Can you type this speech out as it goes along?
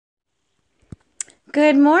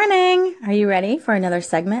Good morning. Are you ready for another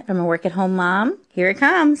segment from a work at home mom? Here it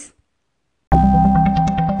comes.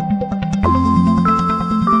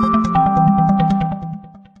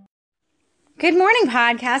 Good morning,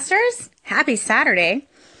 podcasters. Happy Saturday.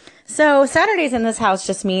 So Saturdays in this house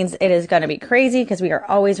just means it is going to be crazy because we are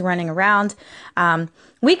always running around.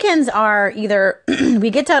 Weekends are either we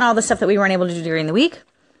get done all the stuff that we weren't able to do during the week,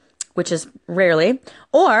 which is rarely,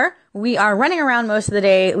 or we are running around most of the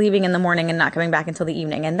day, leaving in the morning and not coming back until the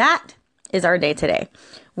evening. And that is our day today.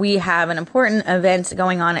 We have an important event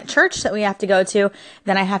going on at church that we have to go to.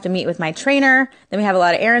 Then I have to meet with my trainer. Then we have a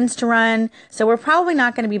lot of errands to run. So we're probably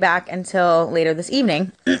not going to be back until later this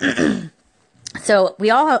evening. So we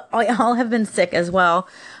all have been sick as well.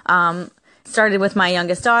 Started with my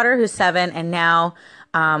youngest daughter, who's 7, and now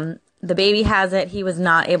the baby has it. He was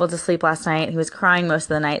not able to sleep last night. He was crying most of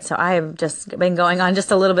the night. So I have just been going on just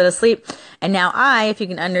a little bit of sleep. And now if you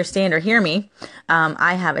can understand or hear me,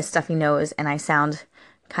 I have a stuffy nose and I sound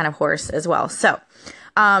kind of hoarse as well. So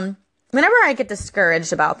whenever I get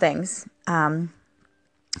discouraged about things,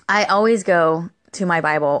 I always go to my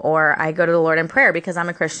Bible or I go to the Lord in prayer because I'm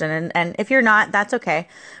a Christian. And if you're not, that's okay.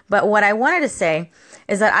 But what I wanted to say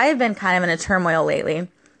is that I have been kind of in a turmoil lately.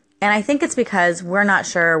 And I think it's because we're not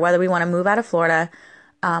sure whether we want to move out of Florida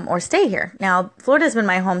or stay here. Now, Florida has been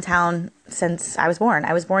my hometown since I was born.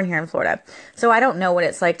 I was born here in Florida. So I don't know what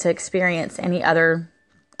it's like to experience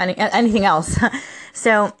anything else.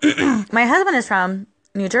 So my husband is from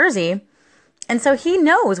New Jersey. And so he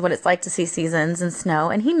knows what it's like to see seasons and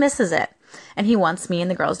snow, and he misses it. And he wants me and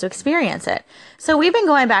the girls to experience it. So we've been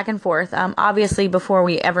going back and forth. Obviously, before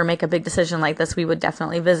we ever make a big decision like this, we would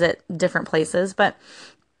definitely visit different places. But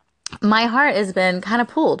my heart has been kind of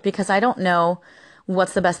pulled because I don't know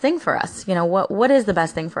what's the best thing for us. You know, what is the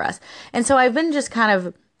best thing for us? And so I've been just kind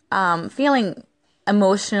of feeling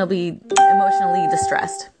emotionally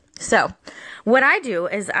distressed. So what I do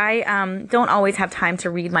is I don't always have time to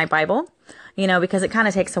read my Bible, because it kind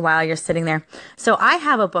of takes a while. You're sitting there. So I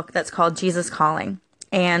have a book that's called Jesus Calling.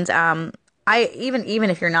 And I even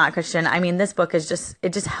if you're not Christian, I mean, this book is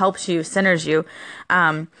it just helps you, centers you.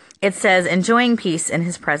 It says Enjoying Peace in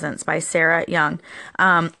His Presence by Sarah Young.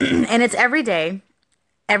 And it's every day.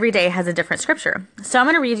 Every day has a different scripture. So I'm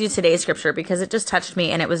going to read you today's scripture because it just touched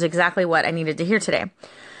me and it was exactly what I needed to hear today.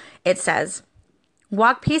 It says,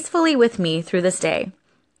 "Walk peacefully with me through this day.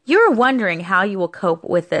 You are wondering how you will cope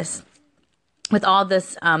with all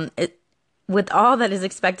that is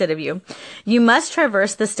expected of you. You must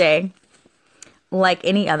traverse this day like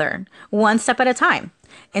any other, one step at a time.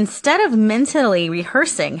 Instead of mentally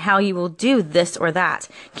rehearsing how you will do this or that,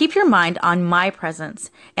 keep your mind on my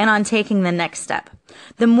presence and on taking the next step.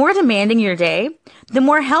 The more demanding your day, the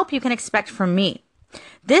more help you can expect from me.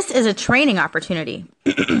 This is a training opportunity.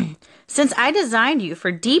 Since I designed you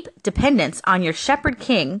for deep dependence on your shepherd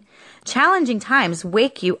king, challenging times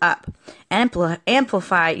wake you up,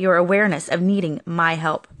 amplify your awareness of needing my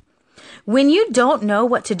help. When you don't know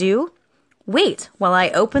what to do, wait while I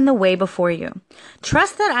open the way before you.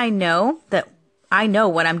 Trust that I know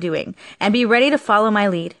what I'm doing, and be ready to follow my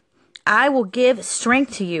lead. I will give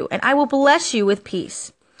strength to you, and I will bless you with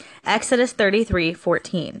peace." Exodus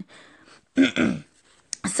 33:14.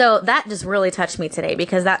 So that just really touched me today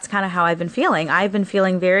because that's kind of how I've been feeling. I've been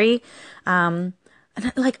feeling very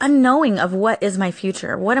unknowing of what is my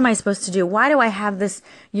future. What am I supposed to do? Why do I have this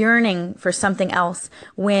yearning for something else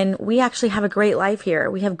when we actually have a great life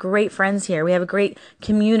here? We have great friends here. We have a great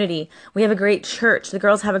community. We have a great church. The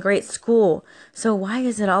girls have a great school. So why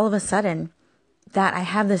is it all of a sudden that I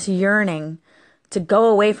have this yearning to go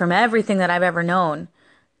away from everything that I've ever known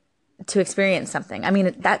to experience something? I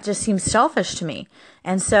mean, that just seems selfish to me.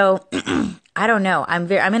 And so I don't know. I'm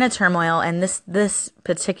in a turmoil, and this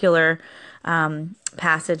particular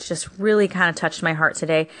passage just really kind of touched my heart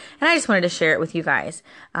today, and I just wanted to share it with you guys.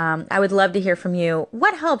 I would love to hear from you.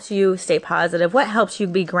 What helps you stay positive? What helps you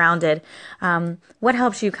be grounded? What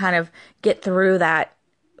helps you kind of get through that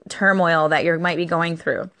turmoil that you might be going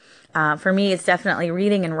through? For me, it's definitely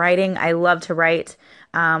reading and writing. I love to write,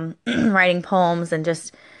 writing poems and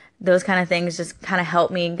just those kind of things just kind of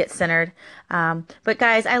help me get centered. But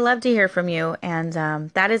guys, I love to hear from you, and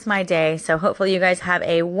that is my day. So hopefully you guys have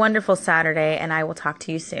a wonderful Saturday, and I will talk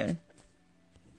to you soon.